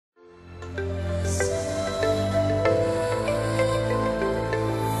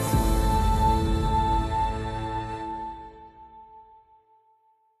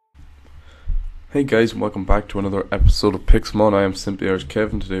Hey guys, and welcome back to another episode of Pixelmon. I am simply Irish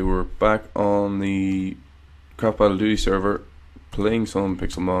Kevin. Today we're back on the Craft Battle Duty server playing some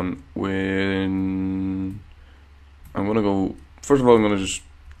Pixelmon. When I'm gonna go, first of all, I'm gonna just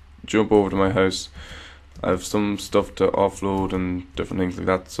jump over to my house. I have some stuff to offload and different things like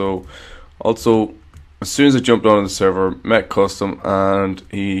that. So, also, as soon as I jumped on the server, met Custom, and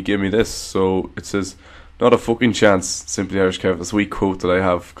he gave me this. So it says, "Not a fucking chance." Simply Irish Kev. That's a wee quote that I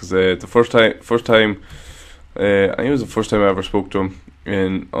have because the first time, I think it was the first time I ever spoke to him.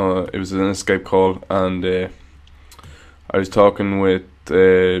 It was in a Skype call, and I was talking with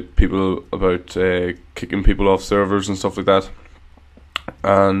people about kicking people off servers and stuff like that,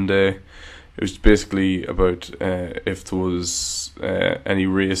 and it was basically about if there was any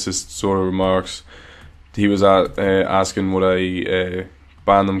racist sort of remarks. He was asking would I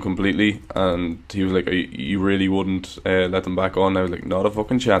ban them completely, and he was like, you really wouldn't let them back on? I was like, not a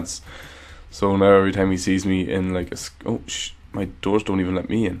fucking chance. So now every time he sees me in like my doors don't even let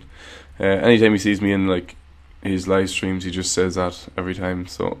me in. Anytime he sees me in like his live streams, he just says that every time.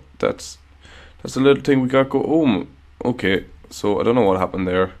 So that's a little thing we got go. Oh, okay. So I don't know what happened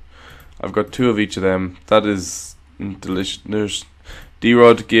there. I've got two of each of them. That is delicious. There's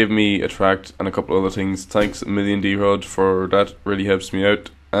D-Rod gave me a tract and a couple other things. Thanks a million, D-Rod, for that. Really helps me out.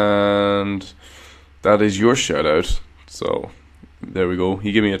 And that is your shout out. So there we go.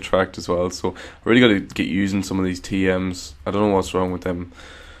 He gave me a tract as well. So I really got to get using some of these TMs. I don't know what's wrong with them.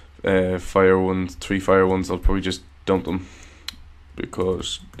 Fire ones, 3 fire ones. I'll probably just dump them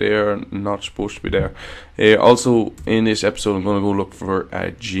because they're not supposed to be there. Also, in this episode, I'm going to go look for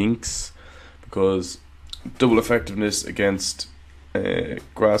JYNX because double effectiveness against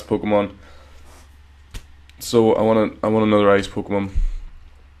grass Pokemon. So I want another ice Pokemon.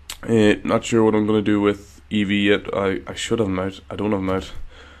 Not sure what I'm gonna do with Eevee yet. I should have him out. I don't have him out.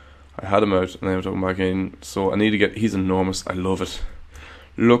 I had him out and then I took him back in. So I need to get. He's enormous. I love it.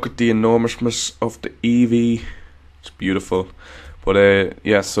 Look at the enormousness of the Eevee. It's beautiful. But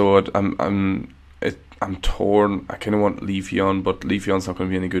yeah. So I'm torn. I kind of want Leafeon, but Leafeon's not going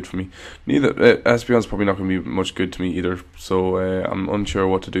to be any good for me. Neither Espeon's probably not going to be much good to me either. So I'm unsure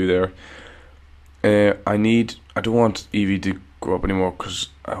what to do there. I don't want Eevee to grow up anymore because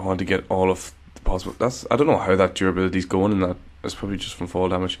I want to get all of the possible. I don't know how that durability's going in that. It's probably just from fall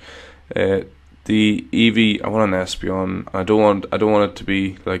damage. The Eevee, I want an Espeon. I don't want it to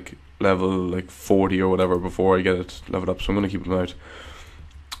be like level like 40 or whatever before I get it leveled up. So I'm going to keep them out.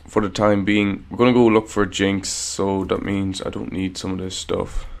 For the time being, we're going to go look for JYNX, so that means I don't need some of this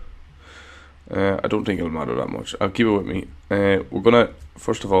stuff. I don't think it'll matter that much. I'll keep it with me. We're going to,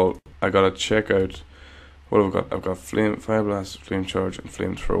 first of all, I got to check out, what have I got? I've got Fire Blast, Flame Charge, and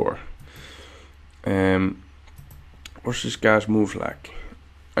Flamethrower. What's this guy's move like?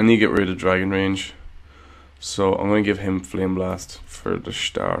 I need to get rid of Dragon Range, so I'm going to give him Flame Blast for the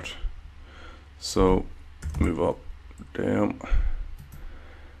start. So, move up, down.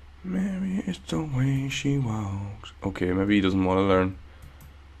 Maybe it's the way she walks. Okay, maybe he doesn't want to learn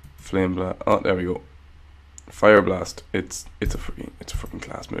Flame Blast. Oh, there we go. Fire Blast. It's a fucking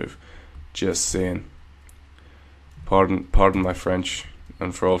class move. Just saying. Pardon my French,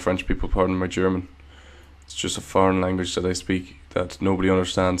 and for all French people, pardon my German. It's just a foreign language that I speak that nobody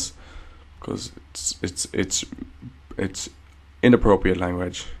understands because it's inappropriate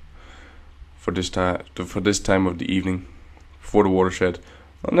language for this time of the evening before the watershed.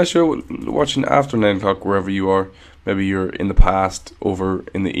 Unless you're watching after 9 o'clock wherever you are. Maybe you're in the past over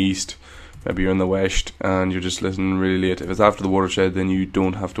in the east. Maybe you're in the west and you're just listening really late. If it's after the watershed, then you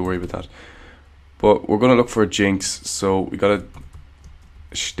don't have to worry about that. But we're going to look for a JYNX. So we got to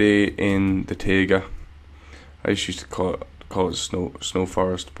stay in the taiga. I used to call it snow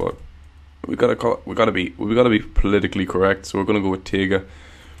forest, but we gotta be politically correct. So we're going to go with taiga.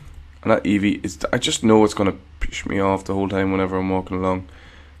 And that Eevee, I just know it's going to push me off the whole time whenever I'm walking along.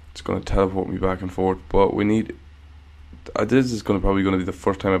 It's going to teleport me back and forth. But we need... this is probably going to be the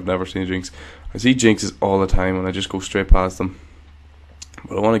first time I've never seen JYNX. I see JYNXs all the time and I just go straight past them.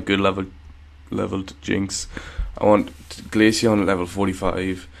 But I want a good leveled JYNX. I want Glaceon at level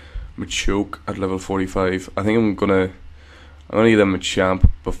 45. Machoke at level 45. I think I'm going to give them a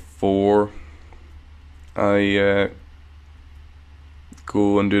champ before I...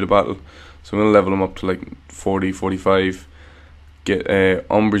 go and do the battle. So I'm gonna level him up to like 40, 45. Get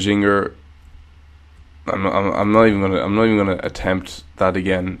Umbrazinger. I'm not even gonna attempt that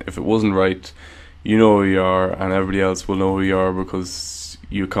again. If it wasn't right, you know who you are, and everybody else will know who you are because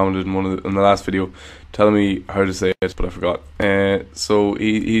you commented in the last video telling me how to say it, but I forgot. So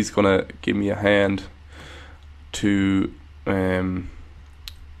he's gonna give me a hand to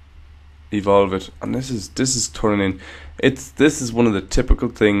evolve it, and this is turning in. This is one of the typical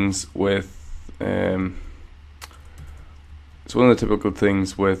things with it's one of the typical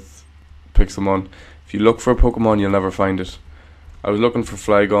things with Pixelmon. If you look for a Pokemon, you'll never find it. I was looking for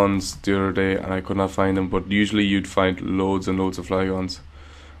Flygons the other day and I could not find them, but usually you'd find loads and loads of Flygons.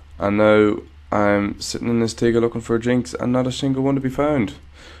 And now I'm sitting in this Taiga looking for a JYNX and not a single one to be found.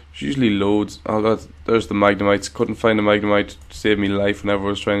 There's usually loads. There's the Magnemites. Couldn't find a Magnemite to save me life whenever I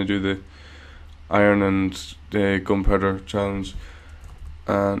was trying to do the Iron and the Gunpowder challenge.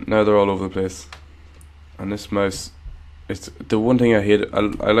 And now they're all over the place. And this mouse, it's the one thing I hate. I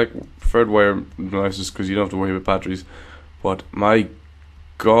like preferred wire mouses because you don't have to worry about batteries. But my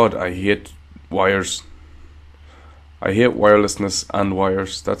God, I hate wires. I hate wirelessness and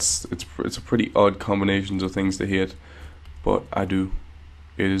wires. It's a pretty odd combination of things to hate, but I do.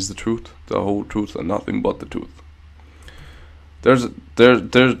 It is the truth, the whole truth, and nothing but the truth. There's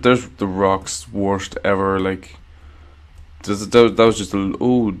the Rock's worst ever. Like that was just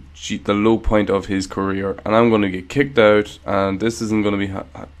the low point of his career, and I'm gonna get kicked out. And this isn't gonna be.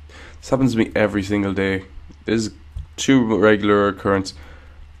 This happens to me every single day. This is too regular occurrence.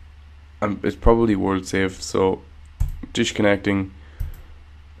 It's probably world save. So disconnecting,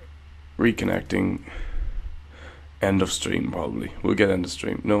 reconnecting. End of stream probably. We'll get end of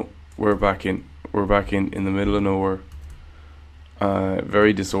stream. No, we're back in the middle of nowhere.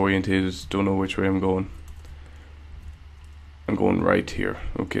 Very disorientated. Don't know which way I'm going. I'm going right here.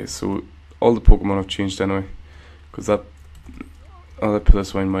 Okay, so all the Pokemon have changed anyway, because that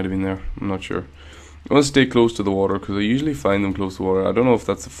Piloswine might have been there. I'm not sure. I want to stay close to the water because I usually find them close to water. I don't know if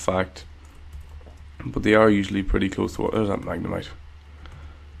that's a fact, but they are usually pretty close to water. There's that Magnemite.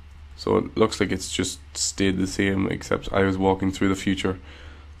 So it looks like it's just stayed the same, except I was walking through the future.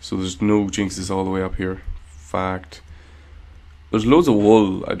 So there's no JYNXes all the way up here. Fact. There's loads of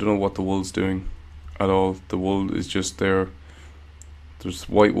wool. I don't know what the wool's doing at all. The wool is just there. There's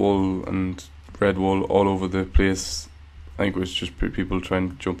white wool and red wool all over the place. I think it was just people trying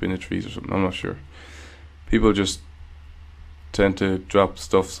to jump into trees or something. I'm not sure. People just tend to drop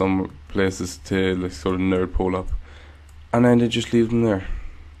stuff some places to like sort of nerd pole up, and then they just leave them there.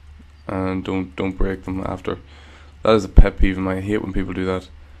 And don't break them after. That is a pet peeve of mine. I hate when people do that.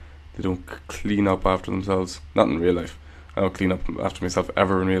 They don't clean up after themselves. Not in real life. I don't clean up after myself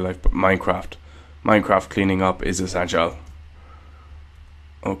ever in real life, but Minecraft cleaning up is essential.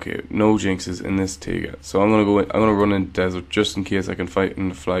 Okay, no JYNXes in this Taiga. So I'm gonna run in the desert just in case I can fight in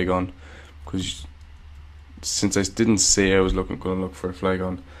the Flygon. Because since I didn't say I was gonna look for a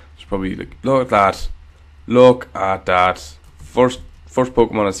Flygon, it's probably like, look at that. Look at that. First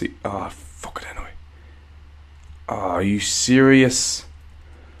Pokemon I see. Ah, fuck it anyway. Ah, are you serious?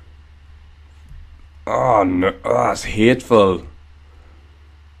 Oh no, that's hateful.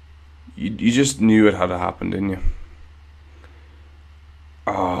 You just knew it had to happen, didn't you?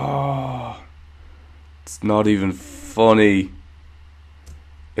 Ah, it's not even funny.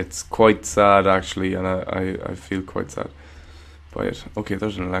 It's quite sad actually, and I feel quite sad by it. Okay,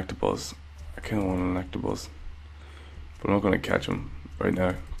 there's an Electabuzz. I kinda want an Electabuzz, but I'm not gonna catch him right now.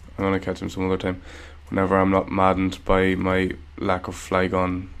 I'm gonna catch him some other time, whenever I'm not maddened by my lack of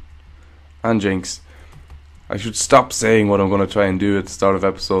Flygon and JYNX. I should stop saying what I'm gonna try and do at the start of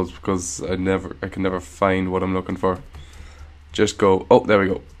episodes because I can never find what I'm looking for. Just go. Oh, there we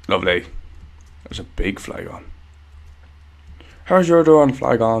go. Lovely. There's a big Flygon. How's your doing,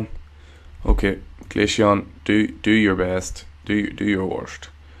 Flygon? Okay, Glaceon, do your best. Do your worst.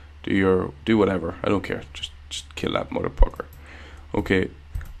 Do whatever. I don't care. Just kill that motherfucker. Okay,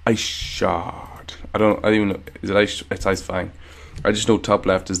 Ice Shard. I don't even know. Is it Ice? It's Ice Fang. I just know top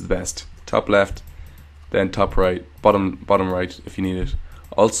left is the best. Top left, then top right, bottom right if you need it.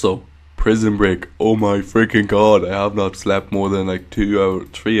 Also, Prison Break. Oh my freaking god! I have not slept more than like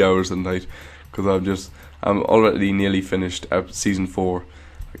 3 hours a night because I'm already nearly finished season 4.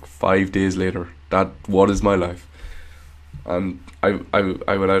 Like 5 days later. What is my life? And I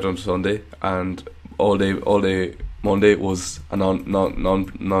went out on Sunday and all day Monday was a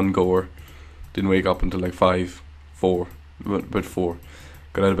non-goer. Didn't wake up until like 4.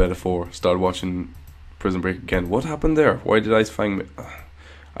 Got out of bed at 4. Started watching Prison Break again. What happened there? Why did Ice Fang?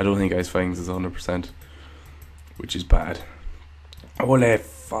 I don't think Ice Fangs is 100%, which is bad. Ole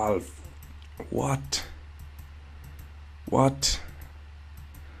Fall. What?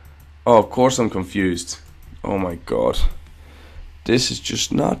 Oh, of course I'm confused. Oh my god. This is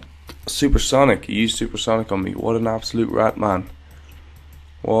just not supersonic. He used supersonic on me. What an absolute rat man.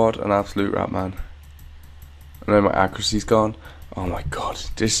 What an absolute rat man. And then my accuracy's gone. Oh my god.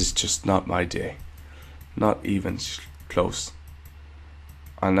 This is just not my day. Not even close.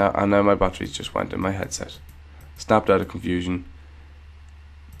 And now my batteries just went in my headset. Snapped out of confusion.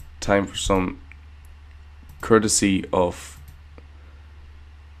 Time for some courtesy of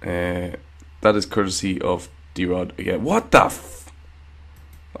that is courtesy of D-Rod again. What the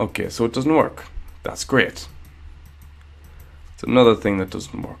okay, so it doesn't work. That's great. It's another thing that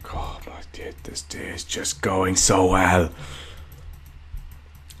doesn't work. Oh my dear, this day is just going so well.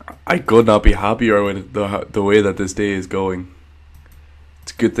 I could not be happier with the way that this day is going.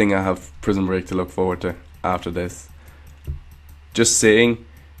 It's a good thing I have Prison Break to look forward to after this. Just saying,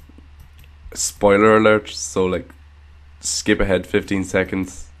 spoiler alert, so like skip ahead 15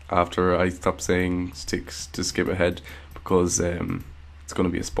 seconds after I stop saying sticks to skip ahead, because it's going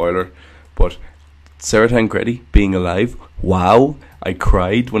to be a spoiler. But Sarah Tancredi being alive, wow, I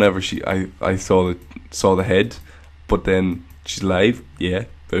cried whenever I saw the head, but then she's alive, yeah,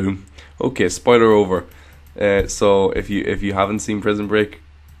 boom. Okay, spoiler over. So if you haven't seen Prison Break,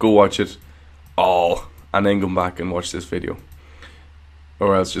 go watch it all and then come back and watch this video,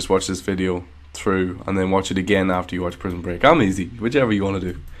 or else just watch this video through and then watch it again after you watch Prison Break. I'm easy, whichever you want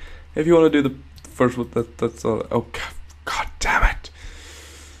to do. If you want to do the first one, that's all. Oh god damn it!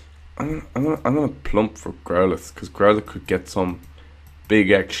 I'm gonna plump for Growlithe, because Growlithe could get some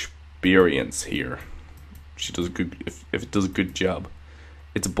big experience here. She does a good if it does a good job.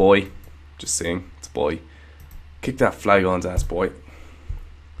 It's a boy, just saying, it's a boy. Kick that Flygon's ass, boy.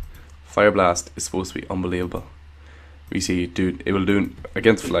 Fire Blast is supposed to be unbelievable. We see, dude, it will do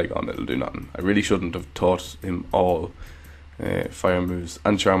against Flygon. It'll do nothing. I really shouldn't have taught him all fire moves,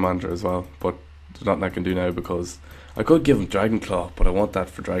 and Charmander as well, but there's nothing I can do now, because I could give him Dragon Claw, but I want that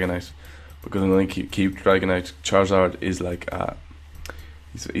for Dragonite, because I'm going to keep Dragonite. Charizard is like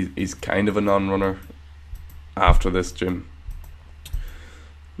he's kind of a non-runner after this gym.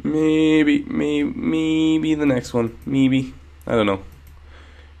 Maybe the next one. Maybe, I don't know.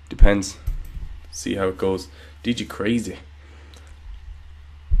 Depends. See how it goes. DG crazy.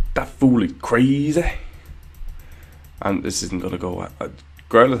 That fool is crazy. And this isn't gonna go.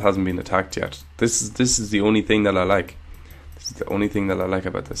 Growlithe hasn't been attacked yet. This is the only thing that I like. This is the only thing that I like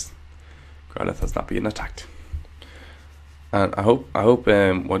about this. Growlithe has not been attacked. And I hope what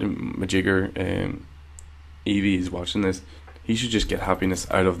Majigger Eevee is watching this. He should just get happiness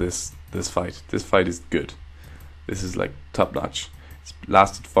out of this fight. This fight is good. This is like top notch. It's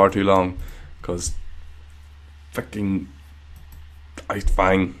lasted far too long, because fucking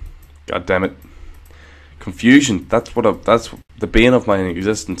fine. God damn it. Confusion. That's the bane of my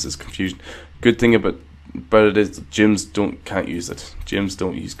existence, is confusion. Good thing about it is gyms can't use it. Gyms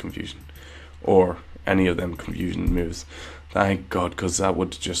don't use confusion or any of them confusion moves. Thank God, because that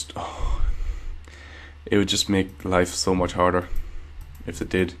would just it would just make life so much harder if it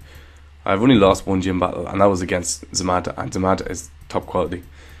did. I've only lost one gym battle, and that was against Zamata, and Zamata is top quality.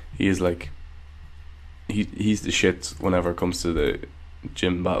 He is like he's the shit whenever it comes to the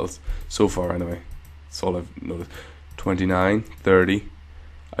gym battles so far anyway. That's all I've noticed. 29, 30,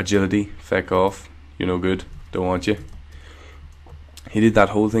 agility, feck off, you're no good, don't want you. He did that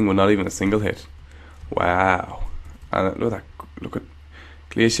whole thing with not even a single hit. Wow. And look at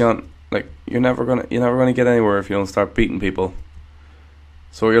Glaceon. Like, you're never gonna get anywhere if you don't start beating people.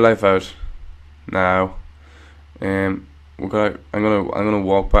 Sort your life out now. I'm gonna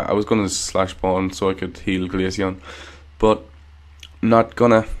walk back. I was gonna slash spawn so I could heal Glaceon, but not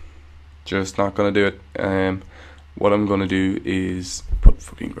gonna do it. What I'm gonna do is put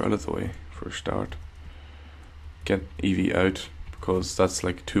fucking Growlithe away for a start. Get Eevee out, because that's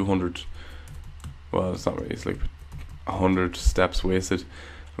like 200. Well, it's not really. It's like 100 steps wasted.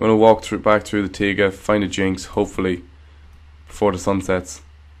 I'm gonna walk back through the Taiga, find a JYNX, hopefully before the sun sets.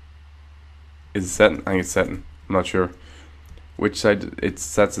 Is it setting? I think it's setting. I'm not sure which side it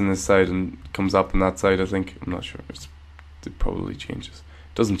sets in this side and comes up on that side. I think, I'm not sure. It probably changes.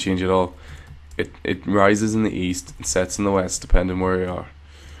 It doesn't change at all. It rises in the east and sets in the west, depending where you are.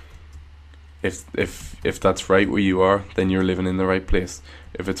 If that's right where you are, then you're living in the right place.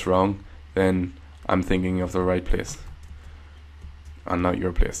 If it's wrong, then I'm thinking of the right place and not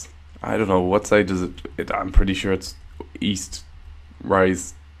your place. I don't know what side does it. I'm pretty sure it's east.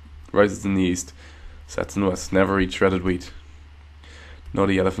 Rises in the east, sets in the west. Never eat shredded wheat.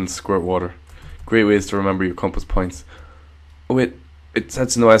 Naughty elephants squirt water. Great ways to remember your compass points. Oh wait, it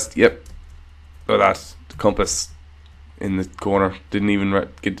sets in the west. Yep. Look at that. The compass in the corner. Didn't even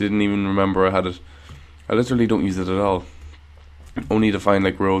remember I had it. I literally don't use it at all. Only to find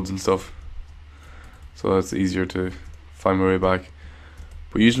like roads and stuff. So it's easier to find my way back.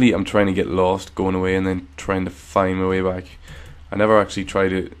 But usually I'm trying to get lost going away and then trying to find my way back. I never actually try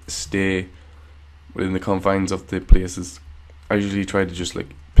to stay within the confines of the places. I usually try to just like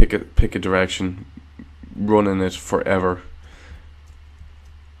pick a direction, run in it forever,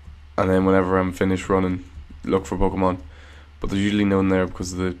 and then whenever I'm finished running, look for Pokemon. But there's usually none there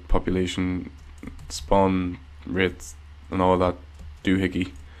because of the population, spawn rates, and all that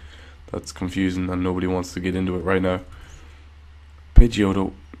doohickey. That's confusing, and nobody wants to get into it right now.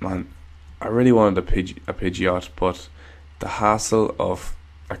 Pidgeotto, man, I really wanted a Pidgeot, but the hassle of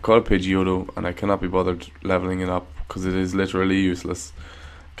I caught a Pidgeotto and I cannot be bothered leveling it up because it is literally useless.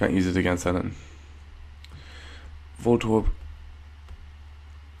 Can't use it against anything. Voltorbs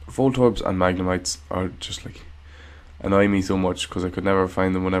and Magnemites are just like annoy me so much because I could never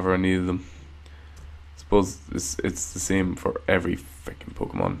find them whenever I needed them. I suppose it's the same for every freaking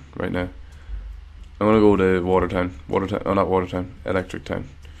Pokemon right now. I'm gonna go to Watertown. Oh, not Watertown. Electric Town.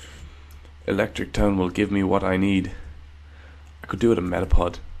 Electric Town will give me what I need. I could do it a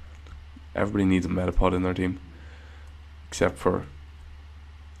Metapod. Everybody needs a Metapod in their team, except for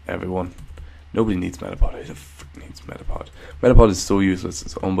everyone. Nobody needs Metapod. Who the frick needs Metapod? Metapod is so useless.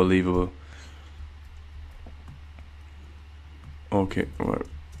 It's unbelievable. Okay, well,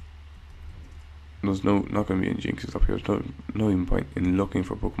 there's not going to be any Jinxes up here. There's no even point in looking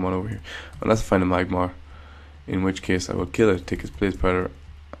for Pokemon over here, unless I find a Magmar, in which case I will kill it, take its place powder,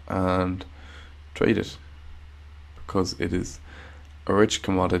 and trade it, because it is a rich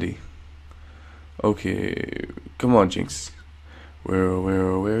commodity. Okay, come on, Jinx. Where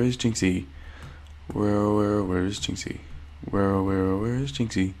is Jinxie? Where is Jinxie? Where is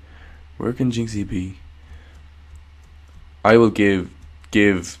Jinxie? Where can Jinxie be? I will give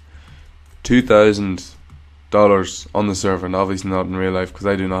 $2,000 on the server, and obviously not in real life because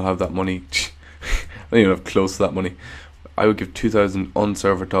I do not have that money. I don't even have close to that money. I would give $2,000 on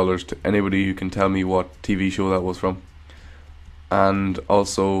server dollars to anybody who can tell me what TV show that was from, and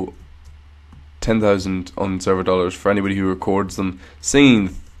also $10,000 on server dollars for anybody who records them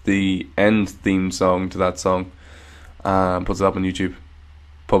singing the end theme song to that song and puts it up on YouTube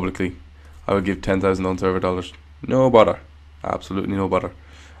publicly. I would give $10,000 on server dollars. No bother. Absolutely no bother.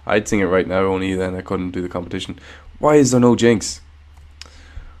 I'd sing it right now, only then I couldn't do the competition. Why is there no Jinx?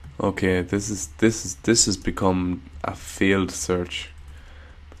 Okay, this has become a failed search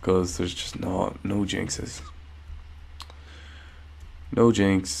because there's just no Jinxes. No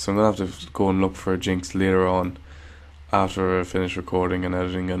Jinx, so I'm gonna have to go and look for a Jinx later on after I finish recording and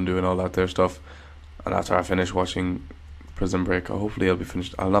editing and doing all that there stuff, and after I finish watching Prison Break. Hopefully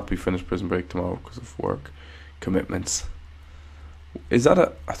I'll not be finished Prison Break tomorrow because of work commitments. Is that I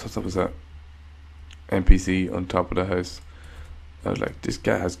thought that was a NPC on top of the house. I was like, this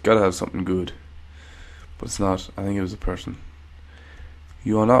guy has got to have something good, but it's not. I think it was a person.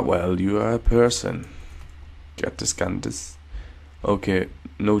 You are not well, you are a person. Get to scan this. Okay,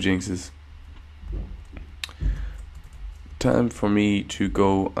 no Jinxes. Time for me to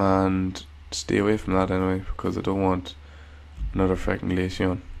go and stay away from that anyway, because I don't want another freaking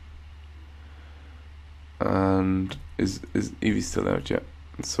Glaceon. And is Eevee still out yet?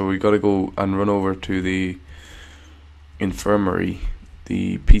 So we gotta go and run over to the infirmary,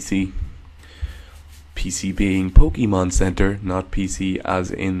 the PC being Pokemon Center, not PC as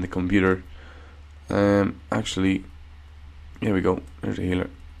in the computer. Actually, here we go. There's a healer.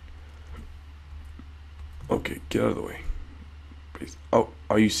 Okay, get out of the way, please. Oh,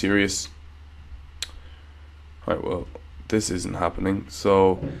 are you serious? Right, well, this isn't happening.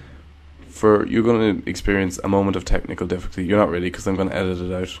 So you're going to experience a moment of technical difficulty. You're not really, because I'm going to edit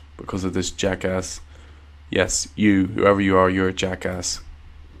it out because of this jackass. Yes, you, whoever you are, you're a jackass.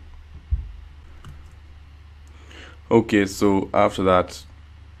 Okay, so after that,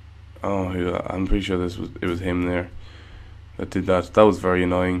 I'm pretty sure it was him there that did that. That was very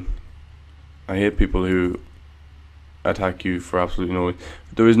annoying. I hate people who attack you for absolutely no reason.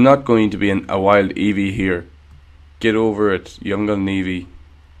 There is not going to be a wild Eevee here. Get over it. You haven't got an Eevee.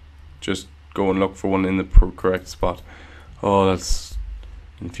 Just go and look for one in the correct spot. Oh, that's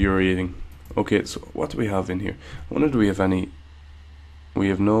infuriating. Okay, so what do we have in here? I wonder, do we have any? We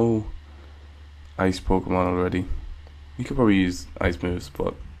have no ice Pokemon already. We could probably use ice moves,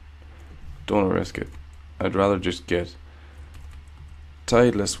 but don't want to risk it. I'd rather just get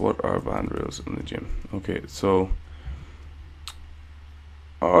Tideless. What are band rules in the gym? Okay, so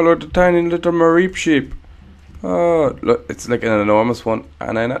oh, look, the tiny little Mareep sheep. Oh, look, it's like an enormous one,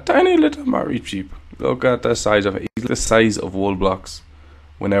 and then a tiny little Mareep sheep. Look at the size of it. He's the size of wall blocks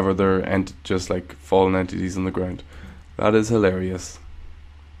whenever they're just like fallen entities on the ground. That is hilarious.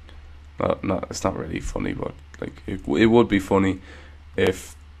 It's not really funny, but like it would be funny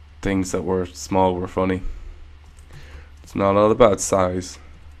if things that were small were funny. It's not all about size.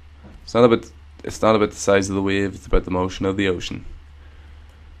 It's not about It's not about the size of the wave, it's about the motion of the ocean.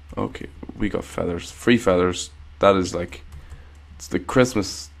 Okay, we got feathers. Free feathers. That is like, it's the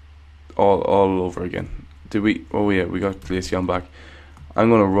Christmas all over again. Did we? Oh yeah, we got Glaceon back. I'm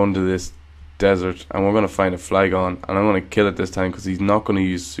gonna run to this desert and we're gonna find a Flygon and I'm gonna kill it this time because he's not gonna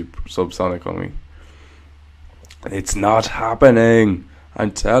use subsonic on me. It's not happening.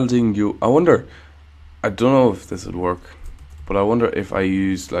 I'm telling you. I wonder. I don't know if this would work, but I wonder if I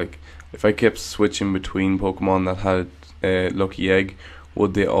used like, if I kept switching between Pokemon that had Lucky Egg,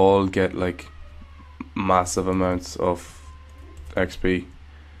 would they all get like massive amounts of XP?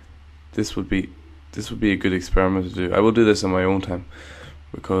 This would be a good experiment to do. I will do this in my own time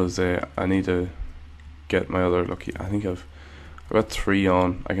because I need to get my other lucky. I think I've got 3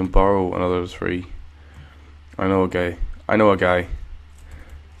 on. I can borrow another 3. I know a guy.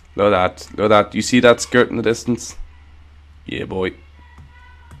 Look at that. You see that skirt in the distance? Yeah, boy.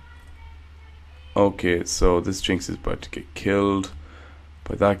 Okay, so this Jinx is about to get killed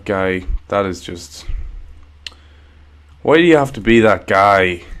by that guy. That is just... Why do you have to be that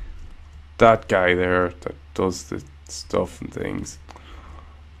guy? That guy there that does the stuff and things.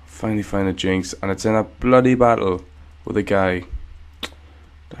 Finally find a Jinx, and it's in a bloody battle with a guy.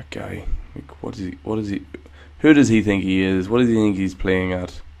 That guy. Like, what is he? Who does he think he is? What does he think he's playing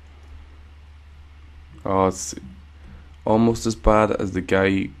at? Oh, it's almost as bad as the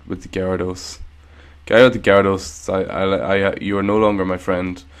guy with the Gyarados. Guy with the Gyarados, you are no longer my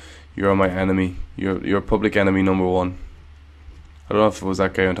friend. You are my enemy. You're public enemy number 1. I don't know if it was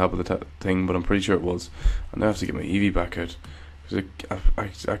that guy on top of the thing, but I'm pretty sure it was. I now have to get my Eevee back out.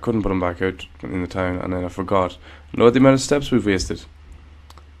 I couldn't put him back out in the town, and then I forgot. Know what the amount of steps we've wasted?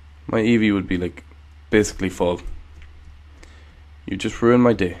 My Eevee would be like basically full. You just ruined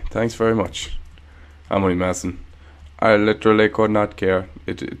my day. Thanks very much. I'm only messing. I literally could not care.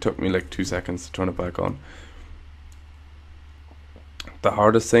 It took me like 2 seconds to turn it back on. The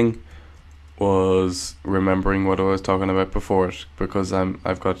hardest thing was remembering what I was talking about before it, because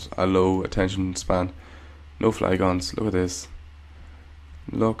I've got a low attention span. No Flygons. Look at this.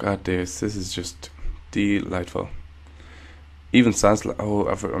 Look at this. This is just delightful. Even Sandslash. Oh,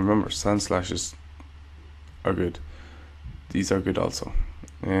 I remember Sandslashes are good. These are good also.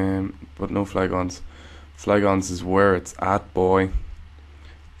 But no Flygons. Flygons is where it's at, boy.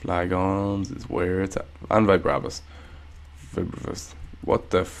 Flygons is where it's at. And Vibrabus. What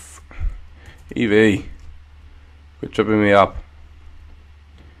the Eevee, quit tripping me up.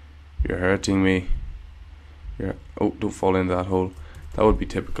 You're hurting me. Oh, don't fall into that hole. That would be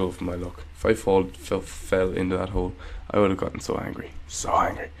typical of my luck. If I fell into that hole, I would have gotten so angry. So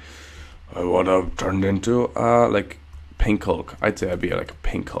angry. I would have turned into like Pink Hulk. I'd say I'd be like a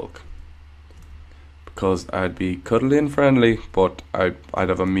Pink Hulk. Because I'd be cuddly and friendly, but I'd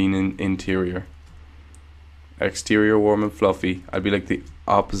have a mean interior. Exterior warm and fluffy. I'd be like the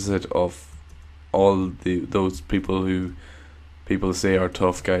opposite of all those people who people say are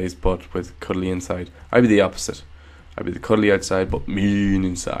tough guys, but with cuddly inside. I'd be the opposite. I'd be the cuddly outside, but mean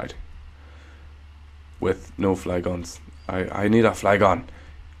inside. With no Flygons. I need a Flygon.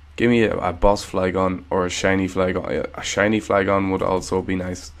 Give me a boss Flygon or a shiny Flygon. A shiny Flygon would also be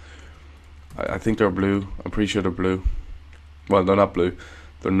nice. I think they're blue. I'm pretty sure they're blue. Well, they're not blue.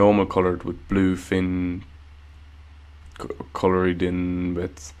 They're normal coloured with blue fin coloured in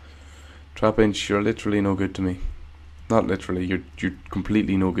bits. Trapinch, you're literally no good to me. Not literally, you're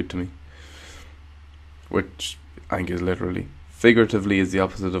completely no good to me. Which I think is literally. Figuratively is the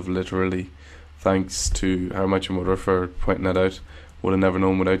opposite of literally. Thanks to how much your mother for pointing that out. Would have never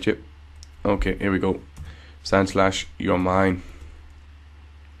known without you. Okay, here we go. Sandslash, you're mine.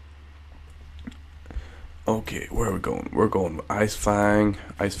 Okay, where are we going? We're going with Ice Fang.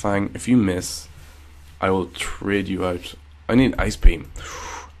 Ice Fang, if you miss, I will trade you out. I need Ice Beam.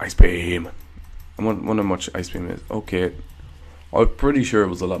 Ice Beam. I wonder how much Ice Beam is. Okay. I'm pretty sure it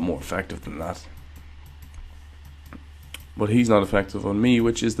was a lot more effective than that. But he's not effective on me,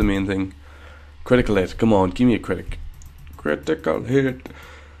 which is the main thing. Critical hit. Come on, give me a critic. Critical hit.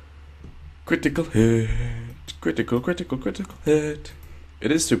 Critical hit. Critical hit.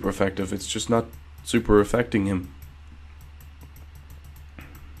 It is super effective. It's just not super affecting him.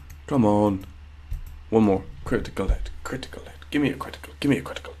 Come on. One more. Critical hit. Critical hit. Give me a critical. Give me a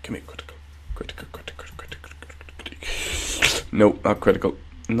critical. Give me a critical. Critical. No, not critical.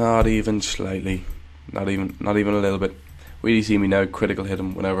 Not even slightly. Not even a little bit. Wait till you see me now critical hit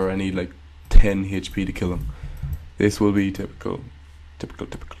him whenever I need like 10 HP to kill him. This will be typical. Typical.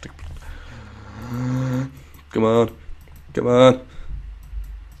 Come on. Come on.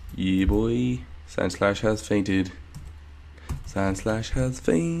 Yeah, boy. Sandslash has fainted. Sandslash has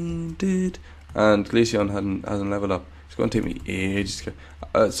fainted. and Glaceon hasn't leveled up. It's going to take me ages.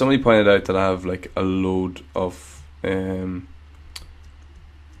 Somebody pointed out that I have like a load of rare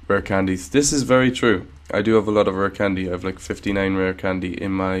candies. This is very true. I do have a lot of rare candy. I have like 59 rare candy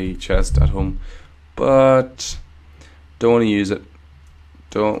in my chest at home, but don't want to use it.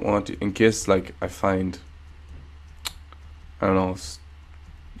 Don't want to, in case like I find, I don't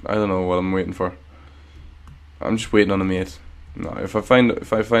know what I'm waiting for. I'm just waiting on a mate. No, if I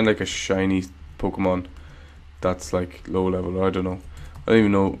find like a shiny Pokemon that's like low level, I don't know. I don't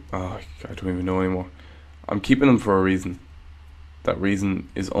even know. Oh, I don't even know anymore. I'm keeping them for a reason. That reason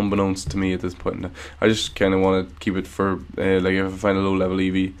is unbeknownst to me at this point. I just kind of want to keep it for like if I find a low level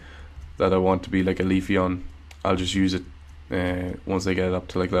EV that I want to be like a Leafeon, I'll just use it once I get it up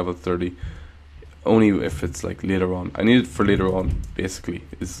to like level 30. Only if it's like later on. I need it for later on, basically,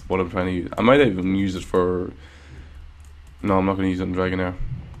 is what I'm trying to use. I might even use it for... No, I'm not going to use it on Dragonair,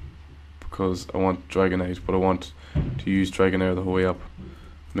 because I want Dragonite, but I want to use Dragonair the whole way up.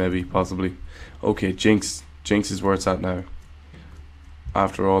 Maybe, possibly. Okay, JYNX. JYNX is where it's at now.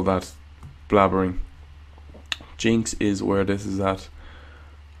 After all that blabbering. JYNX is where this is at.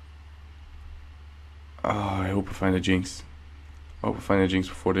 Oh, I hope I find a JYNX. I hope I find a JYNX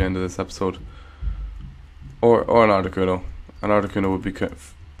before the end of this episode. Or an Articuno. An Articuno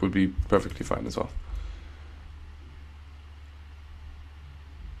would be perfectly fine as well.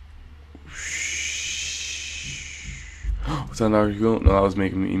 Was that an Articuno? No, that was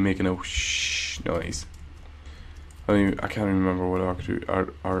making a whoosh noise. I can't even remember what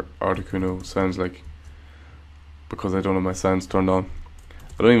Articuno sounds like, because I don't have my sounds turned on.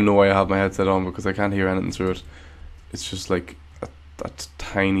 I don't even know why I have my headset on, because I can't hear anything through it. It's just like that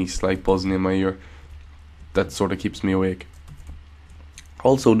tiny slight buzzing in my ear that sort of keeps me awake.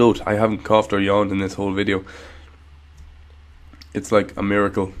 Also note, I haven't coughed or yawned in this whole video. It's like a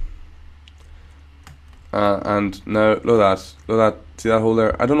miracle. And now look at that. See that hole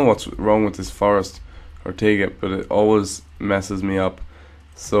there? I don't know what's wrong with this forest or take it, but it always messes me up.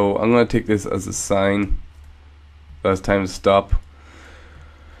 So I'm gonna take this as a sign that it's time to stop.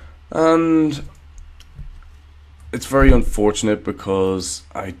 And it's very unfortunate, because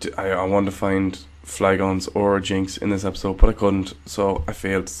I want to find Flygons or JYNX in this episode, but I couldn't, so I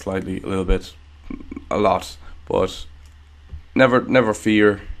failed slightly, a lot. But never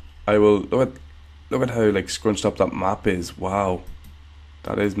fear. I will look at how like scrunched up that map is. Wow,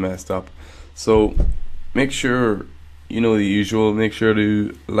 that is messed up. So make sure, you know the usual, make sure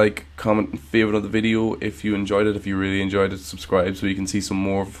to like, comment and favorite on the video if you enjoyed it. If you really enjoyed it, subscribe so you can see some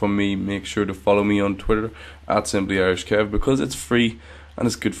more from me. Make sure to follow me on Twitter at SimplyIrishKev, because it's free and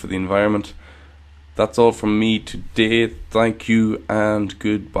it's good for the environment. That's all from me today. Thank you and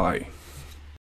goodbye.